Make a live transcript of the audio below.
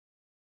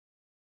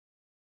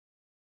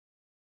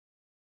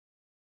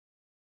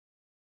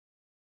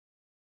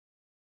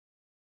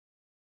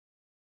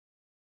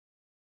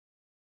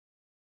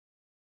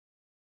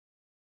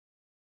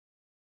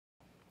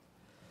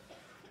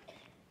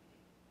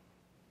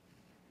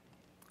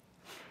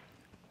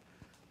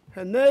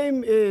Her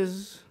name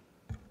is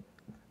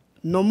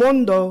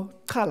Nomondo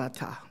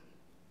Kalata.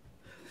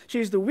 She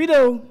is the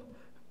widow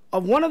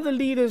of one of the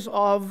leaders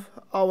of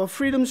our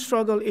freedom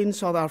struggle in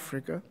South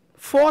Africa,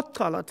 Fort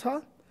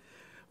Kalata,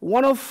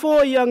 one of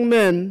 4 young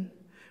men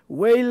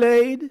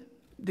waylaid,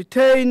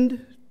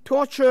 detained,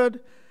 tortured,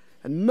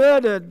 and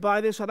murdered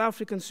by the South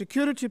African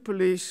security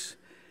police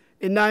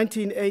in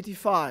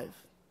 1985.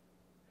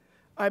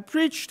 I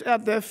preached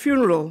at their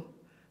funeral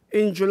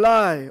in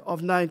July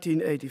of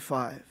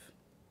 1985.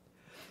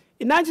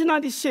 In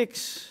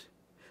 1996,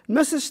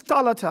 Mrs.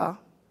 Kalata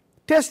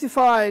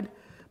testified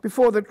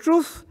before the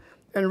Truth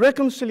and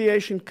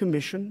Reconciliation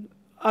Commission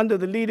under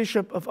the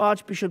leadership of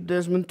Archbishop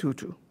Desmond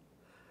Tutu.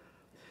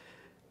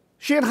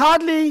 She had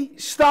hardly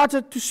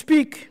started to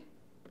speak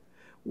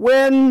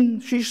when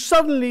she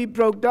suddenly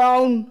broke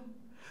down,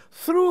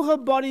 threw her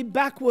body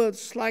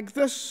backwards like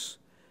this,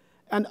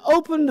 and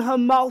opened her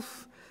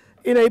mouth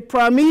in a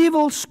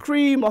primeval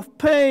scream of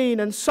pain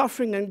and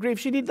suffering and grief.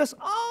 She did this,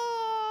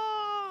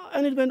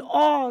 and it went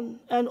on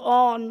and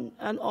on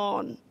and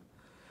on.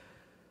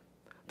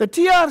 The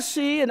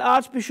TRC and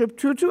Archbishop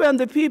Tutu and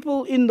the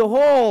people in the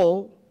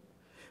hall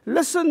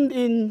listened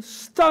in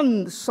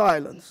stunned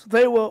silence.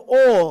 They were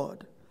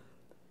awed.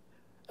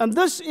 And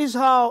this is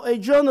how a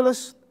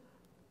journalist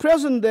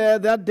present there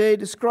that day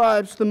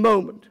describes the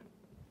moment.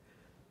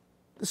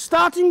 The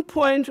starting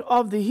point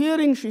of the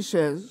hearing, she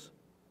says,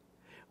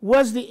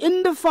 was the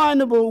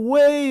indefinable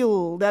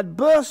wail that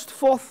burst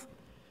forth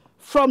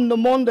from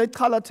Nomondo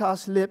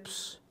Kalata's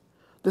lips,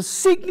 the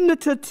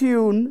signature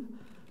tune,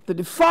 the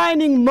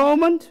defining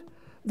moment,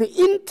 the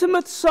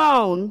intimate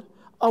sound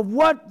of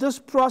what this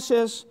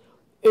process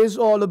is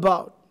all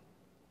about.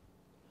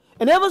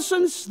 And ever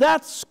since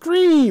that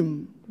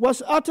scream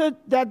was uttered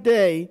that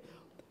day,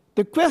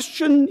 the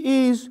question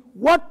is,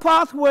 what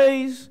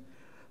pathways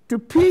to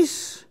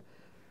peace,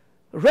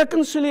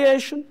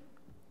 reconciliation,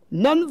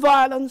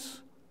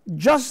 nonviolence,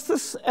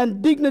 justice,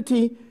 and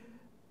dignity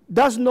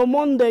does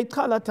Nomondo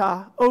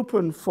Kalata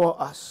open for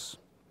us?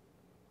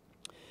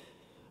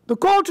 The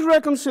call to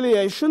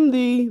reconciliation,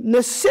 the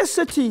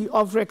necessity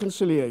of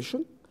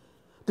reconciliation,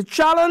 the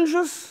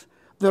challenges,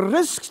 the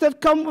risks that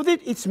come with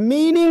it, its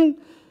meaning,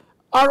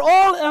 are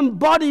all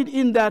embodied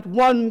in that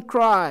one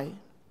cry.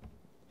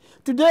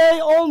 Today,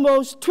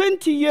 almost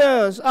 20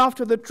 years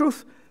after the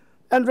Truth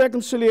and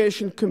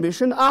Reconciliation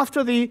Commission,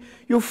 after the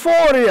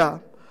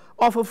euphoria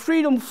of a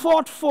freedom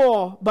fought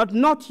for but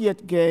not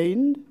yet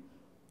gained,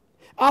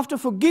 after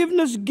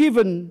forgiveness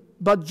given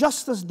but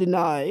justice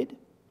denied,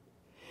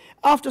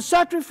 after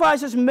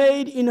sacrifices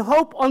made in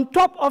hope on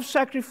top of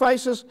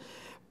sacrifices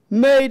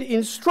made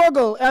in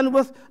struggle, and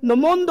with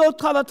Nomondo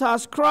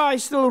Kalata's cry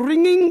still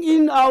ringing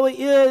in our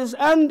ears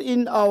and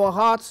in our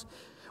hearts,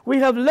 we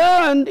have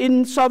learned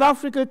in South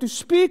Africa to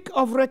speak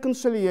of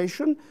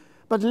reconciliation,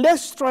 but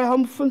less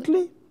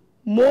triumphantly,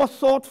 more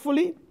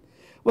thoughtfully,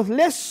 with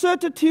less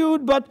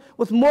certitude, but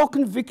with more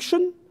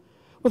conviction,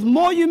 with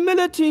more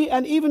humility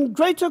and even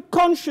greater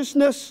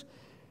consciousness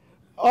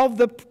of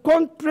the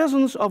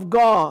presence of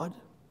God.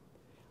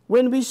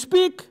 When we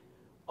speak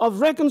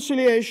of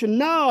reconciliation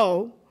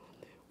now,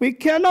 we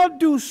cannot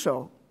do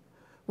so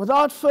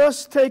without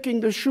first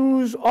taking the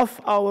shoes off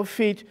our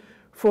feet,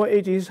 for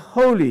it is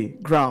holy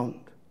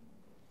ground.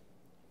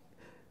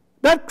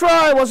 That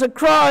cry was a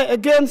cry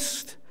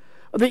against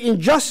the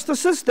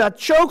injustices that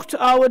choked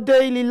our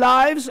daily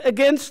lives,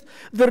 against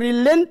the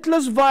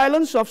relentless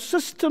violence of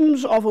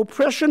systems of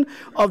oppression,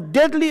 of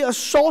deadly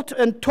assault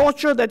and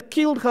torture that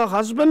killed her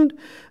husband,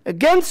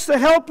 against the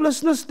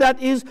helplessness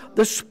that is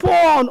the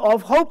spawn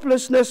of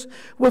hopelessness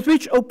with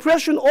which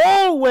oppression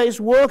always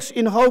works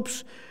in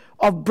hopes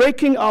of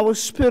breaking our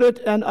spirit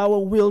and our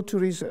will to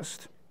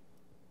resist.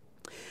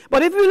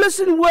 But if we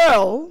listen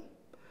well,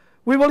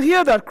 we will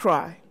hear that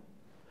cry.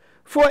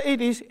 For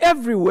it is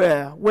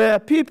everywhere where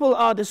people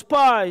are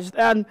despised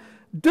and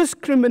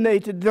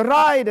discriminated,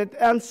 derided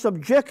and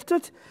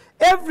subjected,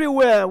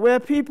 everywhere where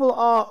people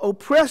are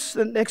oppressed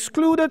and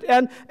excluded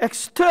and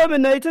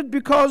exterminated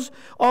because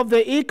of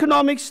their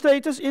economic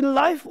status in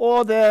life,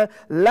 or their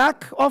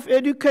lack of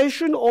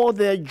education, or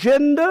their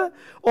gender,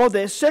 or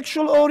their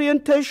sexual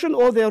orientation,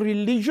 or their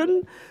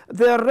religion,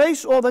 their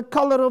race, or the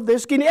color of their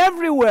skin,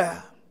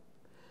 everywhere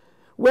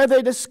where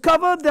they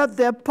discover that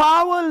their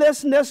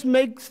powerlessness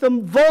makes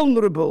them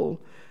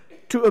vulnerable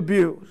to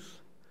abuse.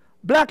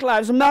 Black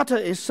Lives Matter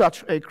is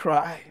such a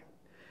cry.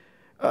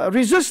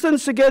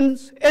 Resistance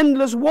against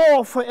endless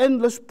war for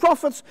endless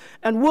profits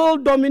and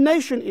world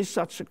domination is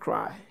such a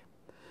cry.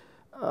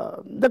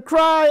 The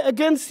cry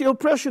against the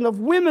oppression of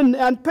women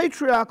and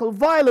patriarchal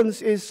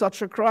violence is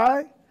such a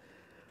cry.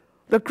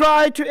 The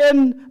cry to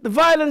end the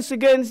violence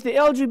against the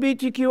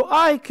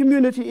LGBTQI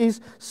community is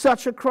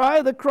such a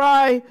cry. The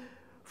cry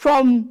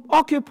from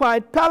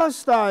occupied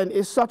Palestine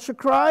is such a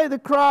cry. The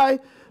cry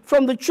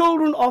from the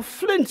children of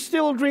Flint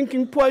still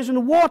drinking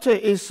poisoned water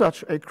is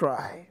such a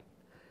cry.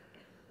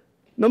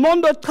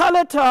 Nomondo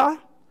Kalata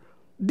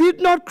did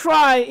not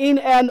cry in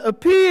an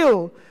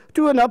appeal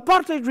to an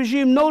apartheid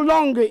regime no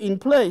longer in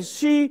place.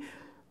 She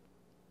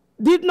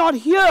did not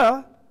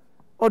hear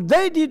or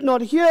they did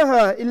not hear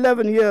her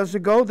 11 years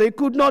ago, they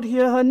could not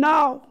hear her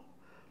now.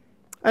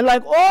 And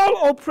like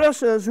all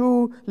oppressors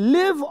who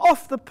live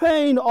off the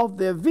pain of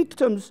their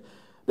victims,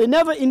 they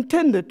never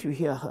intended to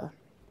hear her.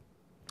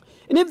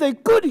 And if they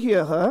could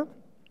hear her,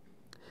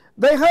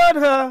 they heard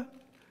her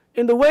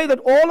in the way that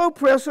all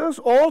oppressors,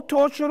 all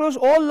torturers,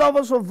 all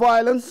lovers of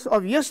violence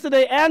of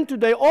yesterday and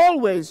today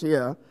always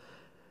hear,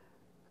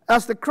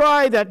 as the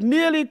cry that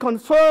merely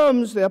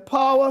confirms their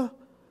power,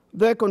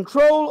 their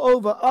control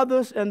over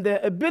others, and their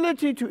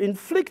ability to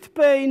inflict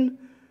pain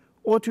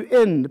or to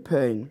end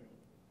pain.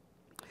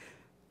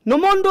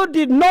 Nomondo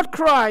did not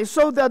cry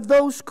so that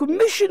those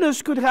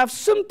commissioners could have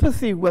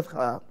sympathy with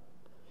her.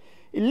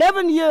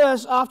 11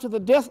 years after the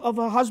death of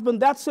her husband,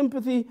 that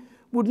sympathy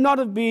would not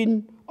have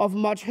been of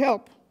much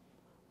help.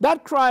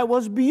 That cry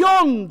was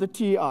beyond the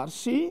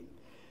TRC,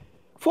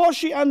 for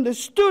she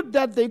understood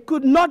that they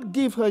could not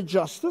give her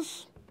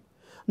justice,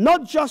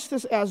 not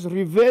justice as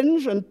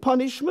revenge and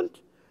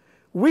punishment,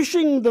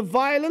 wishing the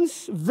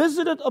violence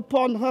visited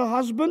upon her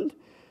husband,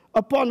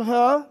 upon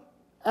her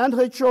and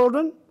her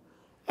children,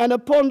 and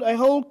upon a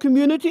whole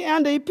community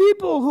and a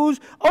people whose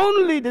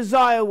only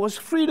desire was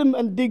freedom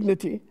and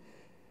dignity,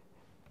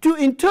 to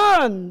in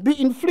turn be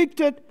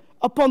inflicted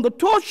upon the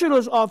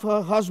torturers of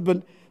her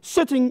husband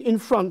sitting in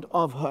front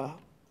of her.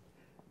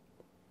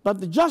 But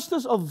the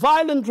justice of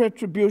violent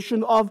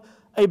retribution, of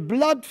a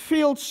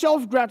blood-filled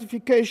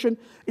self-gratification,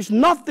 is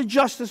not the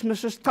justice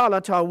Mrs.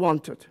 Talata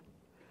wanted.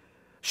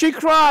 She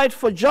cried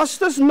for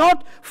justice,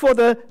 not for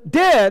the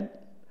dead,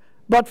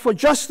 but for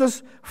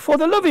justice for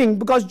the living,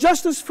 because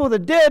justice for the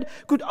dead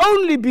could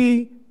only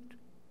be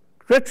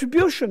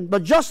retribution,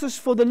 but justice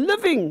for the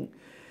living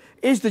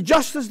is the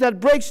justice that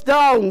breaks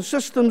down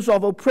systems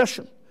of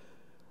oppression,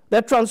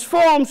 that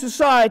transforms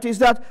societies,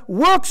 that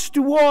works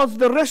towards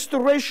the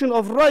restoration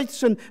of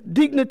rights and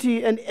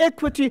dignity and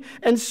equity,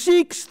 and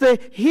seeks the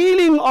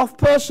healing of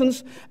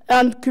persons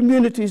and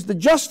communities, the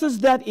justice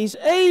that is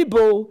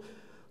able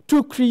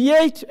to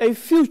create a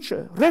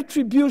future.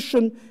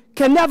 Retribution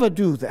can never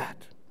do that.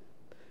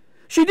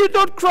 She did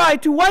not cry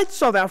to white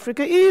South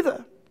Africa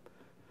either,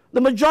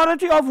 the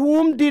majority of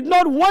whom did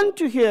not want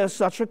to hear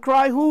such a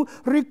cry, who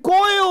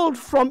recoiled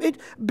from it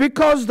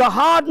because the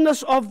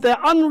hardness of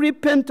their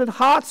unrepentant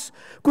hearts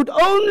could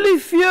only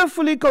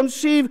fearfully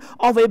conceive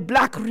of a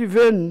black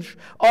revenge,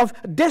 of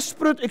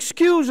desperate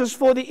excuses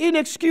for the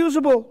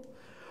inexcusable,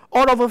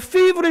 or of a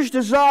feverish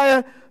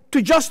desire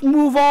to just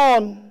move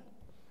on.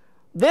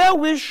 Their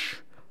wish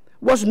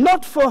was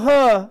not for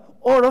her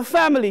or her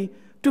family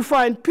to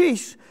find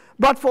peace,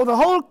 but for the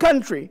whole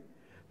country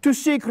to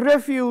seek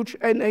refuge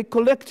in a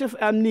collective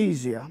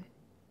amnesia.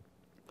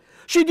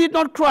 She did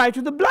not cry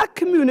to the black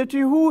community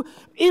who,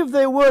 if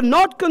they were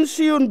not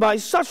consumed by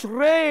such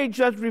rage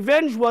that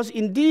revenge was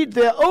indeed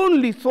their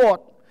only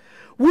thought,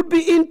 would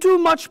be in too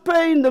much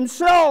pain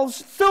themselves,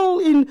 still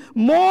in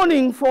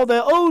mourning for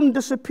their own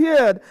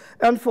disappeared,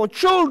 and for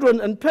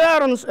children and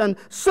parents and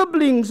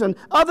siblings and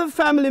other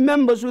family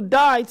members who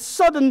died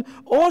sudden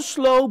or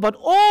slow, but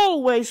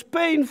always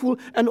painful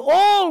and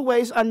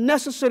always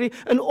unnecessary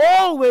and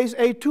always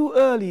a too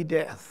early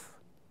death.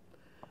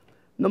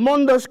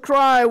 Nomondo's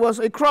cry was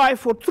a cry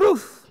for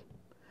truth,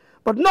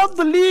 but not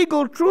the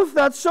legal truth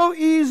that so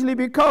easily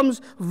becomes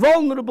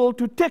vulnerable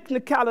to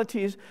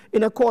technicalities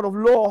in a court of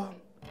law,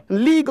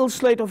 legal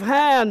sleight of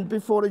hand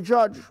before a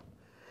judge.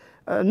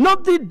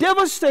 Not the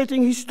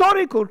devastating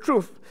historical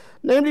truth,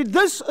 namely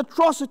this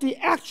atrocity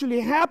actually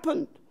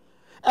happened,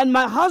 and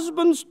my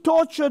husband's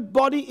tortured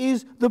body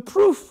is the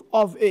proof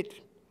of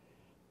it.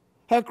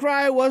 Her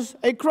cry was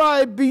a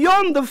cry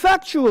beyond the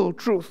factual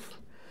truth.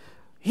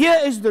 Here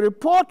is the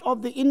report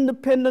of the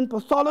independent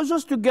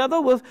pathologist, together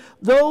with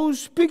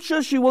those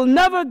pictures she will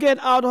never get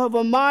out of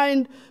her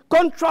mind,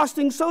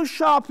 contrasting so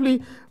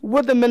sharply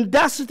with the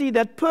mendacity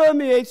that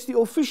permeates the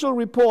official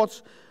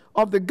reports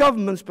of the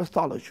government's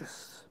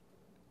pathologists.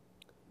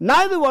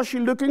 Neither was she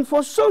looking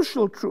for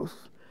social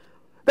truth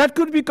that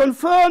could be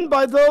confirmed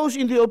by those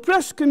in the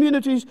oppressed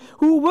communities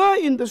who were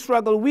in the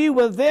struggle. We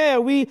were there.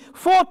 We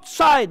fought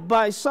side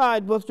by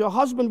side with your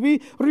husband.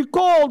 We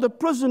recall the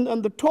prison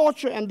and the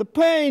torture and the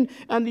pain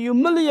and the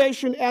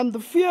humiliation and the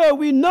fear.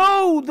 We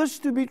know this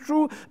to be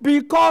true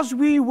because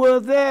we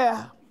were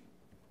there.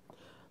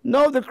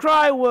 No, the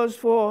cry was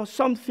for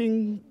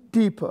something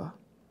deeper,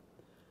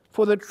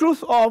 for the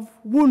truth of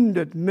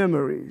wounded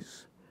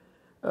memories.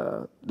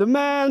 The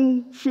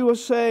man, she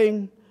was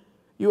saying,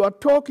 you are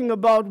talking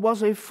about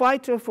was a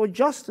fighter for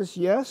justice,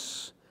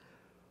 yes.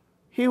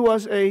 He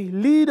was a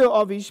leader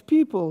of his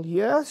people,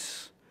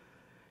 yes.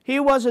 He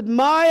was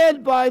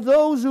admired by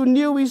those who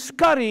knew his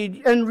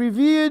courage and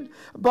revered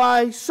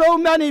by so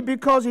many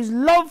because his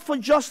love for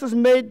justice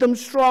made them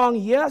strong,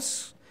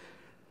 yes.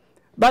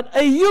 But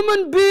a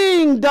human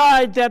being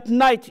died that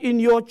night in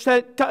your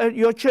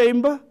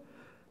chamber,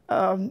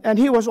 and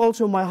he was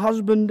also my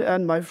husband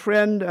and my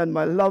friend and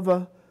my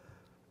lover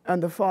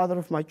and the father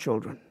of my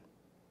children.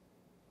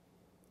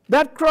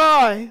 That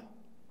cry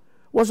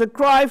was a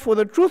cry for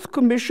the Truth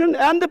Commission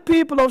and the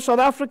people of South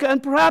Africa,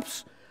 and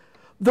perhaps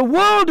the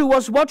world who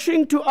was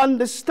watching to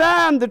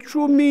understand the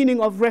true meaning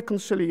of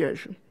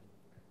reconciliation.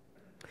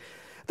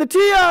 The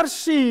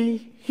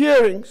TRC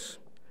hearings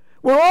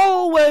were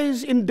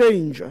always in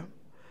danger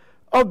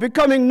of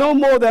becoming no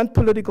more than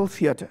political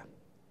theater.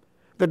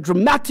 The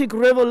dramatic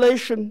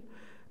revelation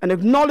and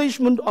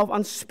acknowledgement of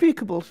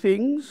unspeakable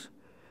things,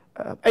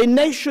 a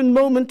nation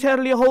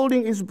momentarily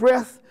holding its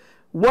breath,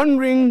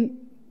 wondering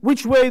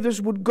which way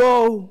this would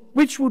go,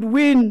 which would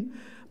win,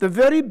 the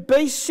very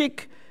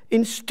basic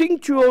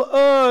instinctual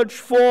urge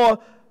for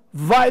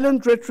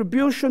violent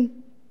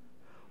retribution,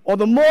 or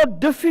the more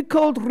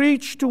difficult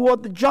reach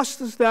toward the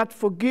justice that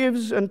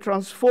forgives and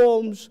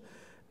transforms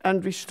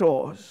and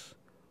restores,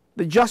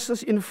 the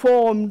justice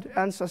informed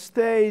and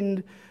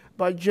sustained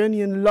by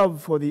genuine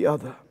love for the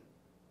other.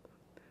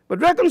 But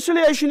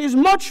reconciliation is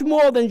much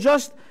more than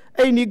just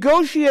a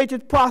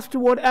negotiated path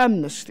toward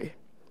amnesty.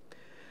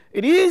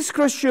 It is,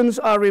 Christians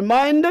are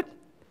reminded,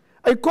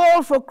 a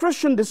call for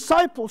Christian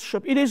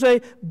discipleship. It is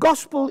a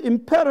gospel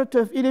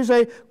imperative. It is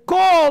a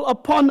call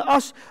upon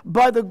us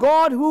by the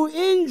God who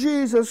in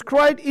Jesus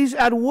Christ is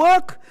at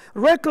work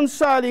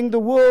reconciling the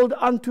world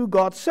unto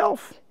God's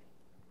self.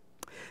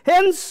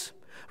 Hence,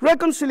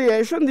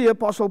 reconciliation, the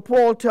Apostle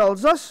Paul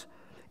tells us,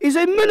 is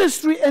a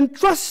ministry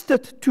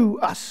entrusted to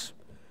us.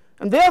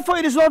 And therefore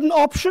it is not an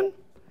option.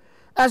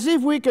 As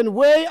if we can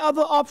weigh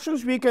other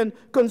options, we can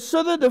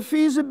consider the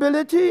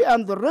feasibility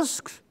and the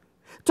risks,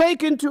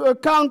 take into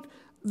account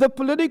the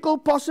political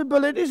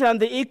possibilities and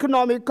the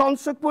economic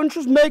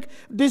consequences, make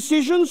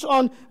decisions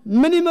on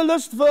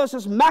minimalist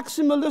versus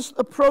maximalist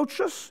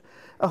approaches,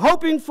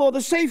 hoping for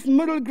the safe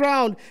middle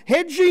ground,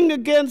 hedging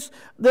against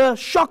the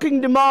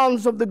shocking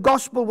demands of the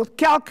gospel with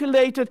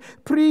calculated,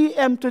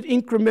 preempted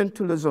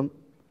incrementalism.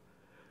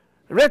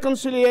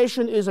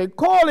 Reconciliation is a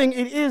calling.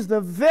 It is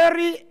the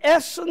very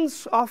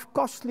essence of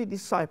costly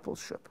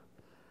discipleship.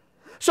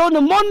 So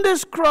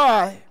Monda's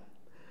cry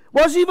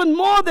was even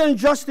more than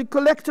just the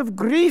collective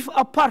grief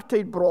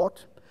apartheid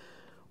brought,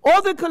 or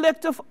the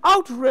collective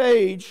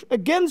outrage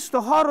against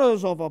the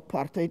horrors of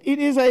apartheid. It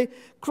is a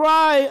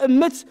cry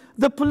amidst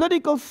the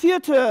political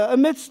theater,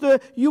 amidst the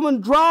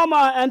human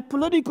drama and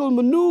political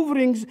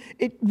maneuverings.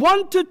 It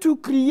wanted to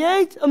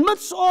create,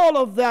 amidst all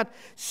of that,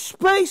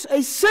 space,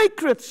 a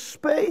sacred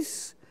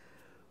space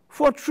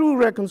for true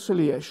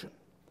reconciliation.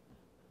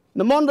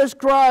 Monda's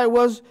cry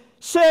was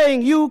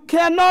saying, you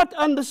cannot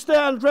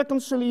understand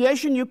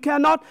reconciliation, you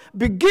cannot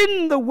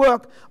begin the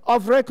work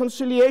of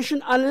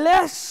reconciliation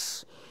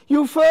unless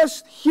you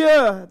first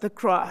hear the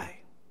cry.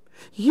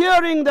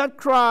 Hearing that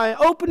cry,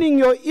 opening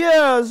your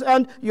ears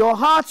and your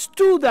hearts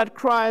to that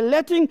cry,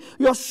 letting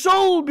your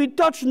soul be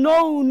touched,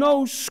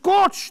 no,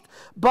 scorched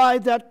by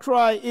that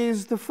cry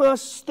is the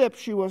first step,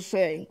 she was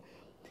saying.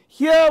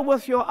 Hear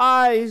with your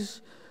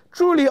eyes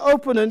truly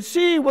open and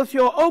see with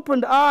your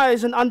opened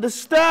eyes and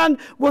understand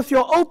with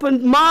your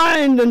opened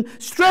mind and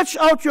stretch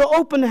out your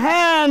open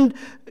hand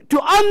to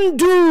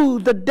undo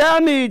the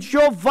damage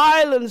your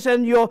violence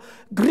and your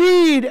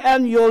greed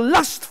and your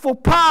lust for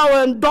power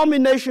and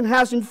domination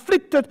has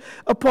inflicted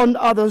upon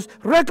others.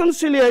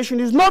 Reconciliation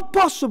is not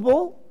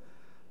possible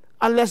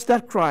unless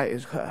that cry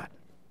is heard.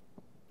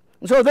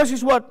 And so this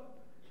is what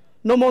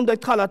Nomonde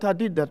Kalata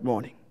did that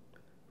morning.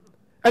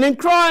 And in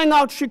crying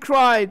out, she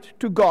cried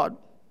to God.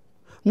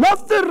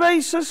 Not the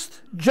racist,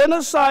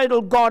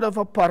 genocidal God of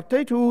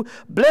apartheid who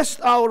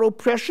blessed our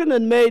oppression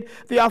and made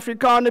the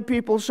Afrikaner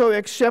people so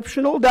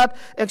exceptional, that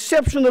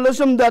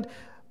exceptionalism that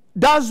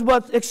does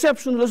what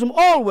exceptionalism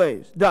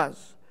always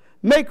does,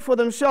 make for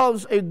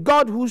themselves a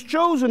God whose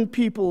chosen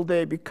people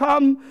they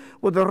become,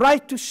 with the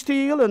right to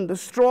steal and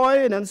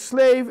destroy and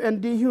enslave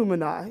and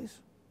dehumanize.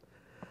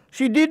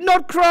 She did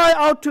not cry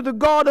out to the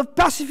God of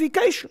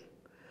pacification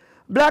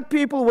black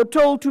people were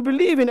told to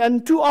believe in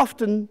and too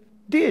often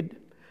did.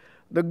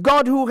 The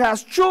God who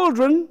has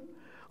children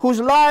whose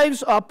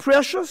lives are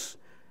precious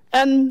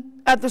and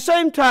at the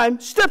same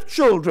time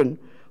stepchildren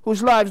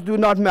whose lives do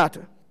not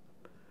matter.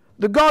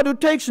 The God who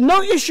takes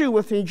no issue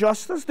with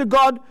injustice, the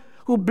God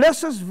who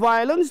blesses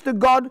violence, the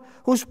God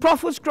whose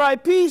prophets cry,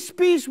 peace,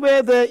 peace,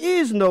 where there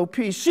is no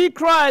peace. She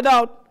cried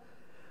out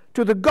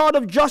to the God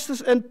of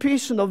justice and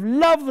peace and of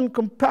love and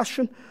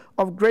compassion,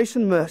 of grace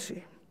and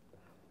mercy.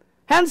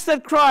 Hence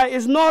that cry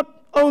is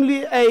not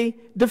only a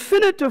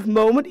definitive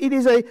moment, it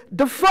is a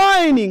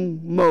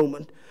defining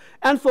moment.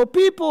 And for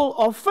people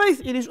of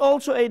faith, it is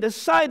also a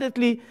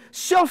decidedly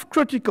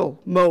self-critical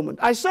moment.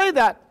 I say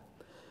that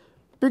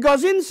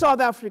because in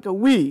South Africa,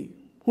 we,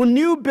 who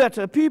knew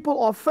better,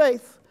 people of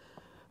faith,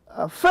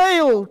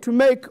 failed to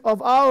make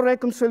of our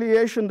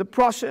reconciliation the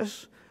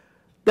process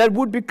that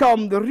would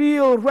become the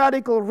real,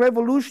 radical,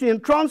 revolutionary,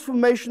 and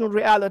transformational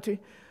reality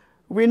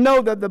we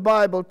know that the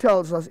Bible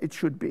tells us it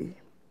should be.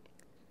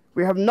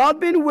 We have not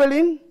been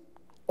willing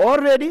or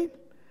ready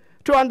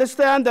to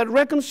understand that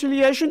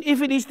reconciliation,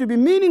 if it is to be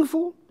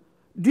meaningful,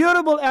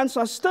 durable, and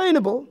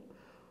sustainable,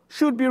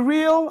 should be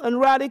real and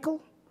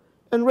radical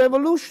and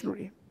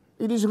revolutionary.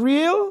 It is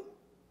real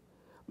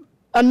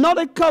and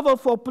not a cover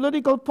for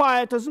political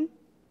pietism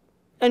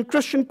and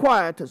Christian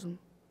quietism.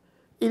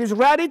 It is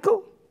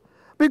radical,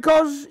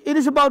 because it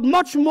is about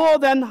much more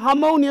than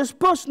harmonious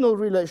personal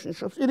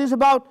relationships. It is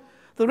about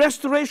the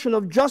restoration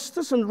of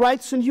justice and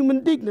rights and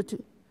human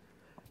dignity.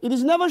 It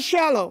is never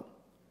shallow,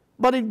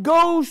 but it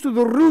goes to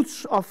the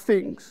roots of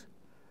things.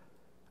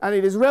 And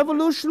it is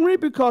revolutionary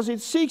because it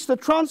seeks the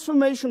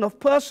transformation of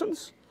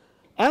persons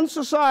and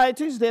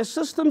societies, their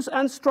systems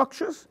and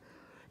structures.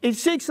 It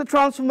seeks the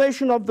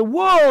transformation of the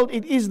world.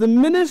 It is the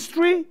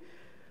ministry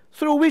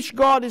through which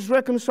God is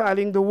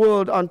reconciling the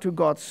world unto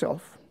God's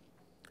self.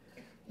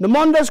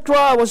 Namanda's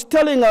cry was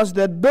telling us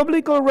that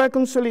biblical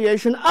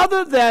reconciliation,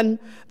 other than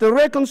the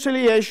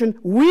reconciliation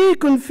we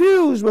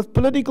confuse with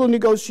political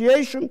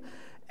negotiation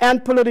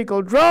and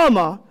political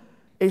drama,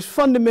 is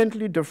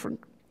fundamentally different.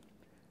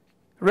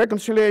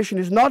 Reconciliation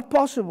is not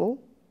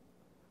possible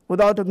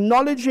without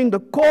acknowledging the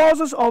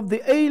causes of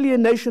the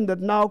alienation that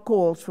now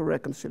calls for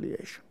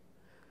reconciliation.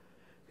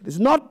 It is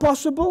not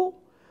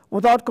possible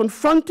without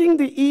confronting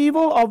the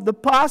evil of the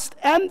past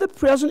and the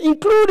present,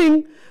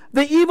 including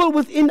the evil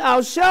within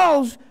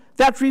ourselves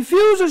that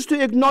refuses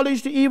to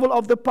acknowledge the evil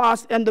of the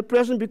past and the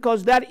present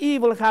because that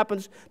evil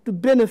happens to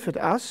benefit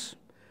us.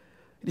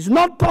 It is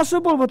not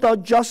possible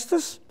without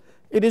justice.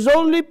 It is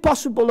only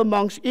possible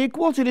amongst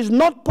equals. It is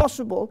not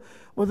possible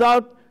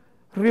without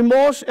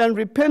remorse and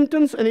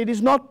repentance, and it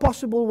is not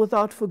possible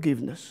without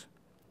forgiveness.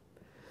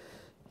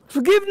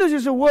 Forgiveness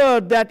is a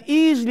word that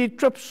easily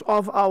trips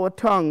off our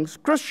tongues.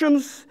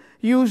 Christians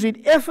use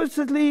it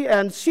effortlessly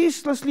and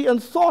ceaselessly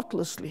and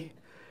thoughtlessly.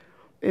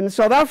 In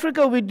South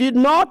Africa, we did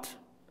not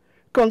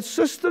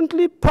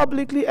consistently,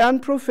 publicly,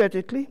 and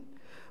prophetically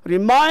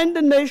remind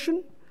the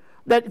nation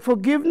that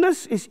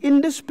forgiveness is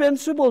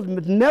indispensable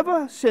but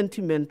never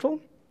sentimental,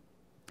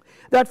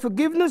 that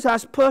forgiveness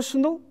has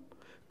personal,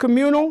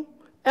 communal,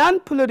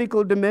 and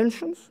political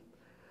dimensions,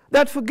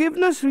 that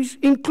forgiveness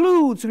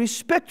includes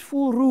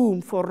respectful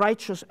room for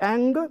righteous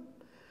anger.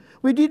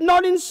 We did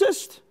not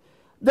insist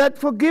that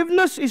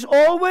forgiveness is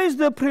always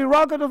the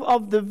prerogative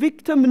of the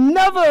victim,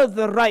 never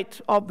the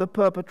right of the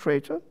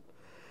perpetrator,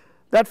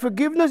 that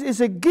forgiveness is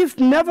a gift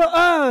never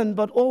earned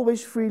but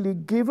always freely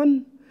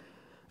given,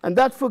 and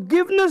that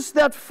forgiveness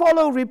that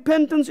follows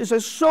repentance is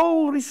a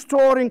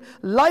soul-restoring,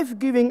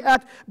 life-giving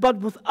act, but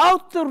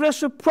without the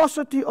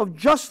reciprocity of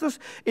justice,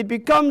 it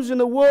becomes, in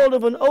the world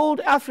of an old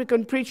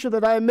African preacher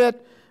that I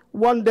met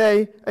one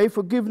day, a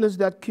forgiveness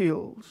that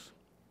kills.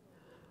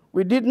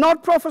 We did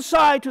not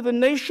prophesy to the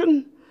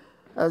nation,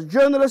 as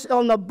journalist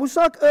Allan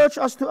Boesak urged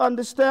us to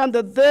understand,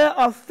 that there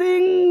are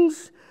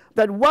things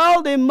that,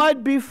 while they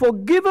might be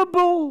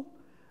forgivable,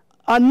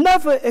 are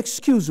never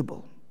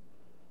excusable.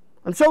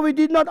 And so we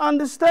did not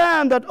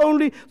understand that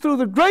only through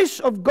the grace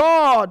of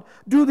God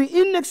do the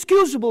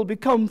inexcusable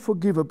become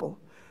forgivable.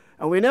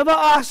 And we never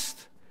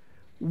asked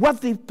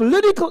what the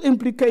political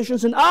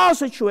implications in our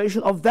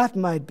situation of that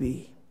might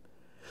be.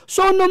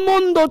 So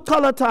Nomondo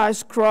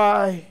Talatai's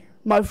cry,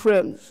 my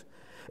friends,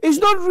 is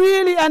not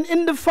really an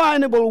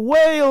indefinable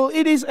wail.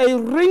 It is a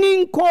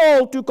ringing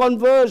call to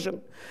conversion.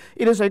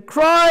 It is a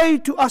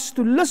cry to us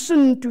to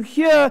listen, to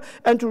hear,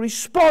 and to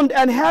respond,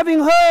 and having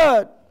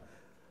heard,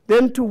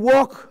 then to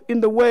walk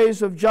in the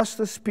ways of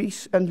justice,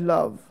 peace, and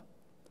love.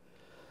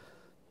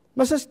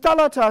 Mrs.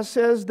 Talata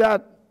says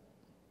that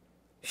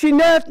she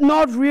had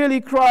not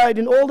really cried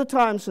in all the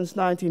time since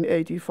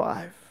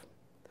 1985.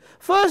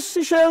 First,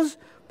 she says,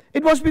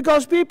 it was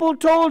because people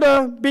told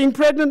her, being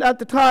pregnant at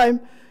the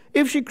time,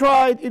 if she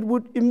cried, it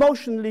would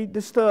emotionally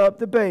disturb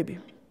the baby.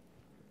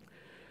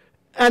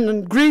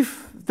 And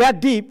grief that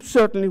deep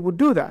certainly would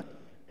do that.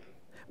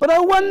 But I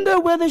wonder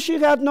whether she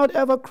had not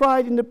ever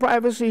cried in the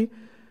privacy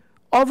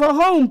of her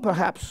home,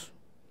 perhaps.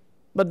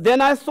 But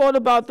then I thought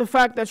about the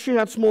fact that she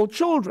had small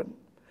children.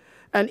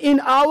 And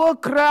in our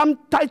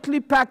cramped, tightly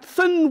packed,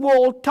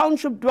 thin-walled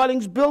township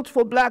dwellings built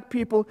for black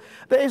people,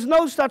 there is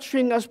no such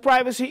thing as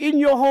privacy in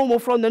your home or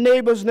from the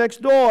neighbors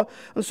next door.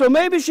 And so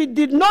maybe she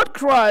did not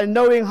cry,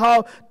 knowing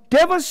how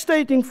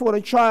devastating for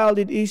a child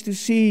it is to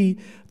see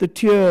the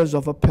tears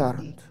of a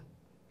parent.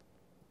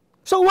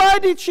 So why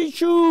did she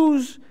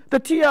choose the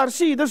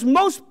TRC, this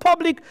most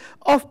public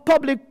of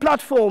public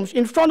platforms,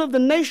 in front of the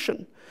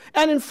nation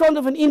and in front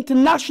of an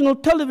international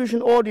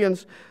television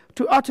audience,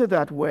 to utter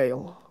that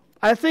wail?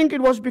 I think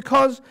it was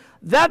because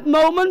that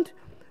moment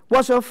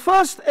was her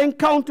first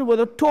encounter with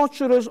the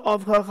torturers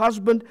of her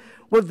husband,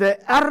 with their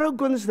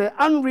arrogance, their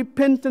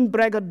unrepentant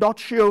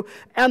braggadocio,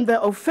 and their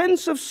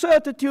offensive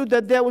certitude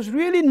that there was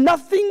really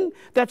nothing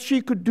that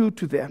she could do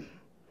to them.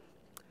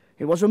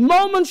 It was a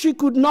moment she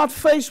could not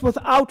face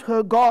without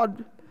her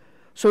God.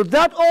 So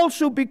that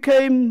also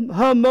became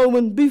her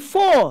moment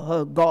before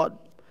her God,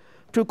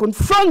 to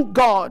confront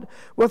God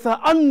with her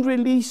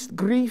unreleased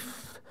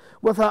grief,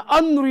 with her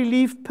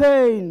unrelieved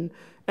pain,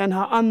 and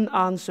her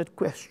unanswered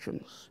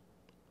questions.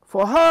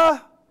 For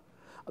her,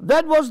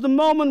 that was the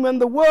moment when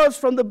the words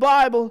from the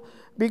Bible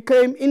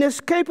became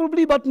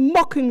inescapably but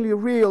mockingly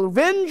real.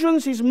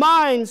 Vengeance is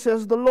mine,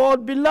 says the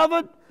Lord.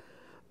 Beloved,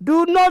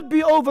 do not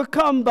be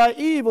overcome by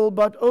evil,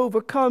 but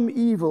overcome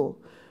evil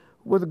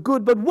with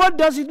good. But what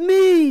does it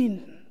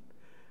mean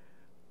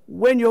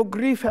when your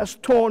grief has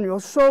torn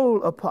your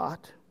soul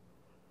apart?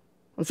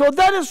 And so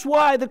that is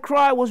why the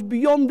cry was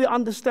beyond the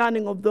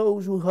understanding of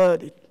those who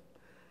heard it.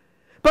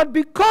 But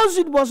because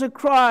it was a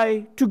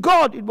cry to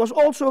God, it was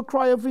also a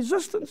cry of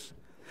resistance.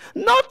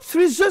 Not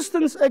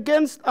resistance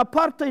against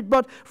apartheid,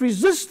 but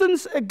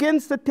resistance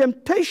against the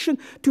temptation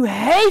to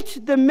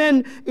hate the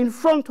men in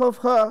front of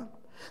her,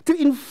 to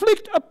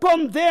inflict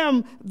upon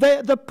them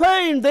the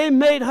pain they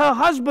made her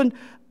husband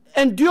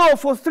endure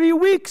for 3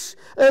 weeks,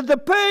 the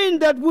pain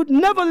that would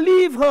never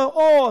leave her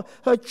or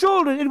her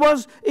children. It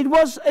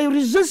was a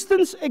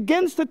resistance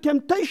against the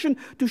temptation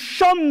to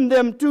shun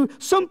them, to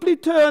simply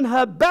turn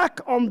her back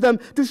on them,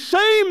 to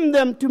shame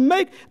them, to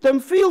make them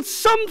feel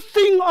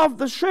something of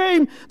the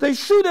shame they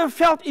should have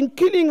felt in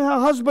killing her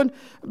husband,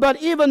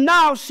 but even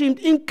now seemed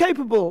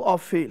incapable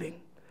of feeling.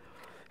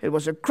 It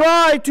was a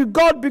cry to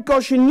God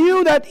because she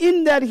knew that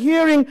in that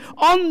hearing,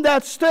 on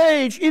that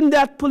stage, in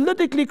that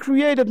politically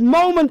created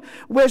moment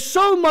where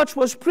so much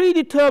was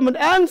predetermined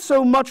and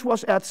so much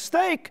was at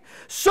stake,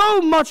 so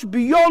much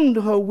beyond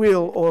her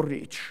will or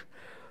reach,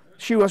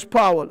 she was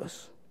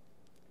powerless.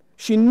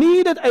 She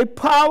needed a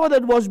power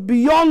that was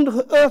beyond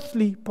her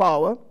earthly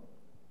power.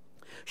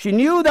 She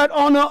knew that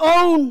on her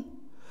own,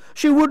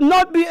 she would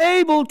not be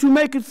able to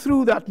make it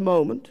through that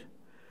moment.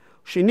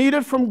 She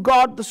needed from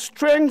God the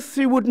strength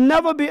she would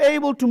never be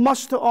able to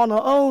muster on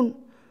her own.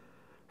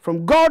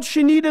 From God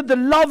she needed the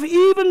love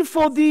even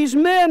for these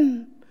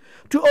men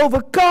to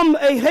overcome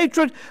a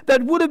hatred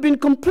that would have been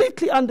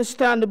completely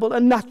understandable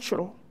and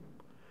natural.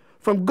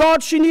 From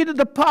God she needed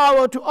the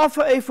power to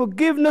offer a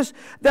forgiveness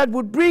that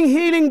would bring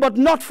healing but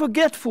not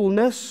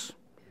forgetfulness.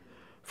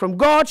 From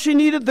God she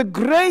needed the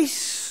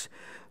grace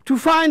to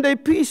find a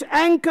peace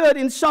anchored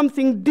in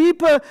something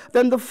deeper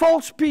than the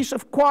false peace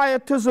of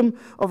quietism,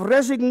 of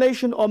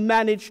resignation, or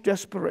managed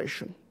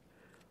desperation.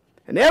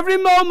 And every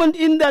moment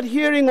in that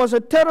hearing was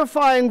a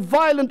terrifying,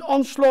 violent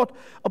onslaught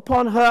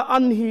upon her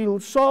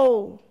unhealed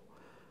soul.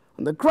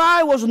 And the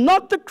cry was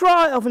not the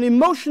cry of an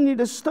emotionally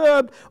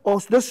disturbed or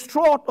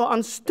distraught or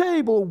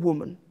unstable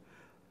woman.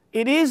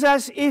 It is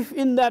as if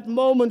in that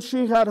moment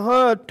she had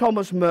heard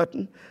Thomas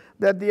Merton,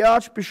 that the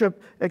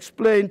Archbishop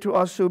explained to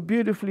us so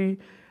beautifully.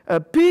 A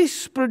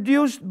peace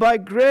produced by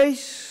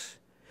grace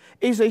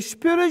is a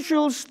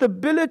spiritual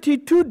stability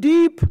too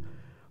deep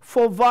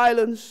for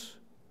violence,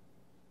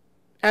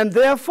 and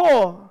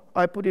therefore,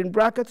 I put in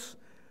brackets,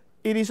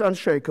 it is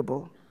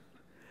unshakable.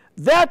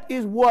 That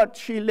is what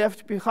she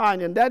left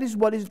behind, and that is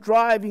what is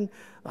driving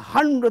the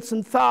hundreds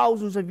and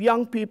thousands of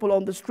young people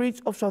on the streets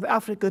of South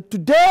Africa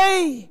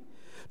today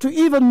to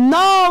even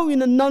now,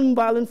 in a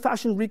non-violent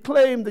fashion,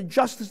 reclaim the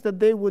justice that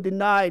they were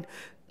denied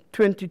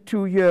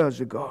 22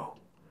 years ago.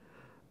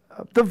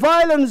 The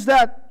violence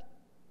that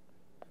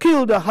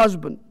killed her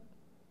husband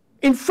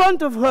in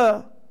front of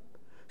her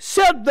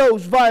set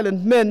those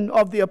violent men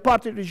of the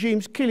apartheid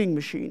regime's killing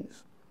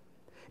machines.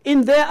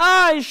 In their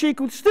eyes, she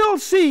could still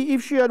see,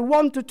 if she had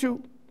wanted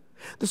to,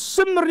 the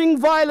simmering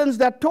violence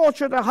that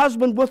tortured her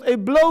husband with a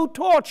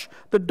blowtorch,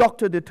 the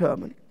doctor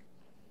determined.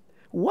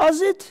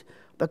 Was it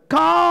the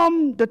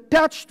calm,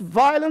 detached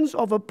violence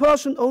of a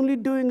person only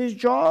doing his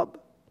job?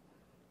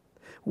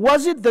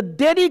 Was it the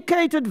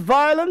dedicated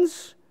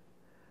violence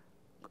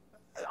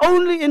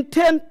only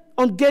intent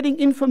on getting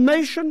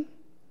information?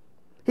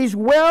 His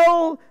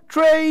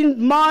well-trained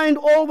mind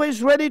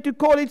always ready to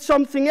call it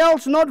something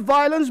else, not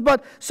violence,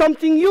 but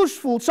something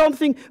useful,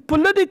 something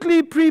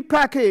politically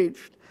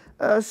prepackaged,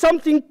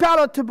 something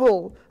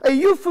palatable, a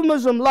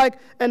euphemism like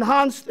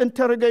enhanced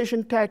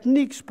interrogation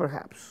techniques,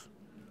 perhaps.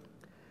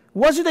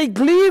 Was it a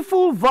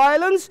gleeful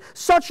violence,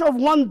 such of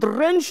one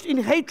drenched in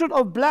hatred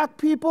of black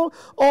people,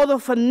 or the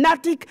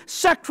fanatic,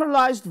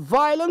 sacralized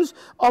violence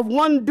of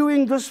one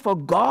doing this for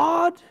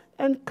God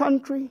and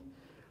country?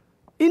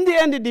 In the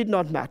end, it did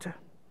not matter.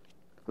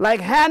 Like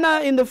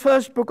Hannah in the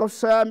first book of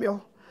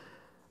Samuel,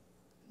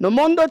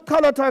 Nomondo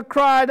Kalata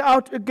cried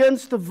out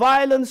against the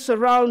violence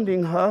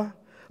surrounding her,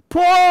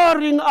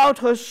 pouring out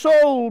her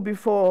soul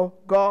before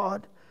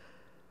God,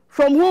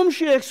 from whom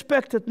she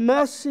expected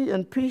mercy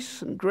and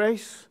peace and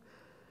grace.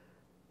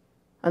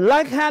 And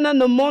like Hannah,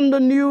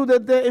 Nomondo knew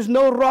that there is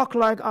no rock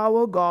like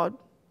our God.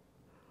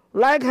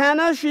 Like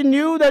Hannah, she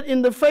knew that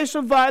in the face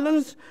of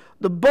violence,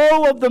 the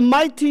bow of the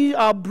mighty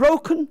are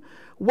broken,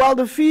 while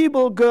the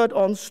feeble gird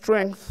on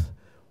strength.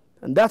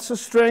 And that's a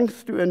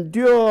strength to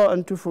endure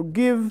and to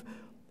forgive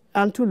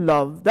and to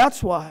love.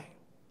 That's why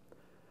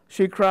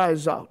she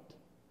cries out.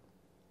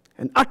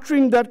 And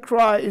uttering that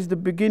cry is the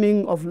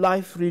beginning of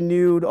life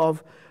renewed,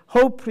 of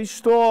hope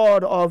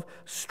restored, of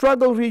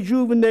struggle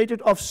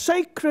rejuvenated, of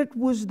sacred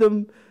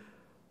wisdom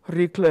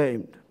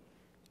reclaimed.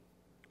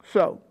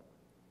 So,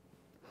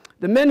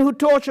 the men who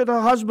tortured her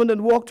husband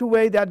and walked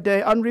away that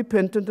day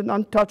unrepentant and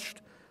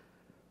untouched,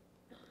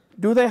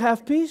 do they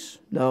have peace?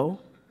 No.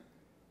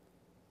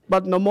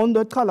 But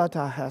Nomondo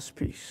Kalata has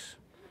peace.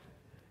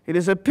 It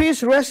is a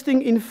peace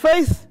resting in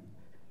faith.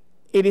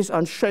 It is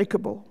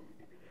unshakable.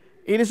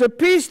 It is a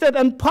peace that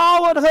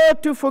empowered her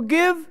to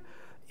forgive.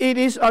 It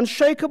is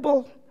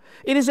unshakable.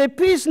 It is a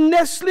peace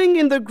nestling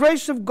in the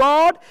grace of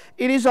God.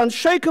 It is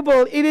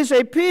unshakable. It is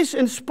a peace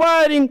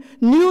inspiring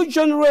new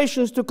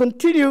generations to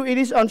continue. It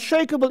is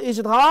unshakable. Is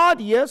it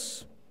hard?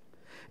 Yes.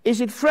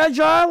 Is it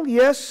fragile?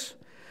 Yes.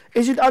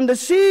 Is it under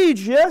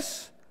siege?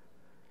 Yes.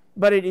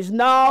 But it is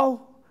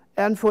now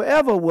and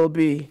forever will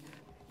be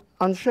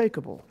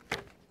unshakable.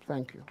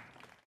 Thank you.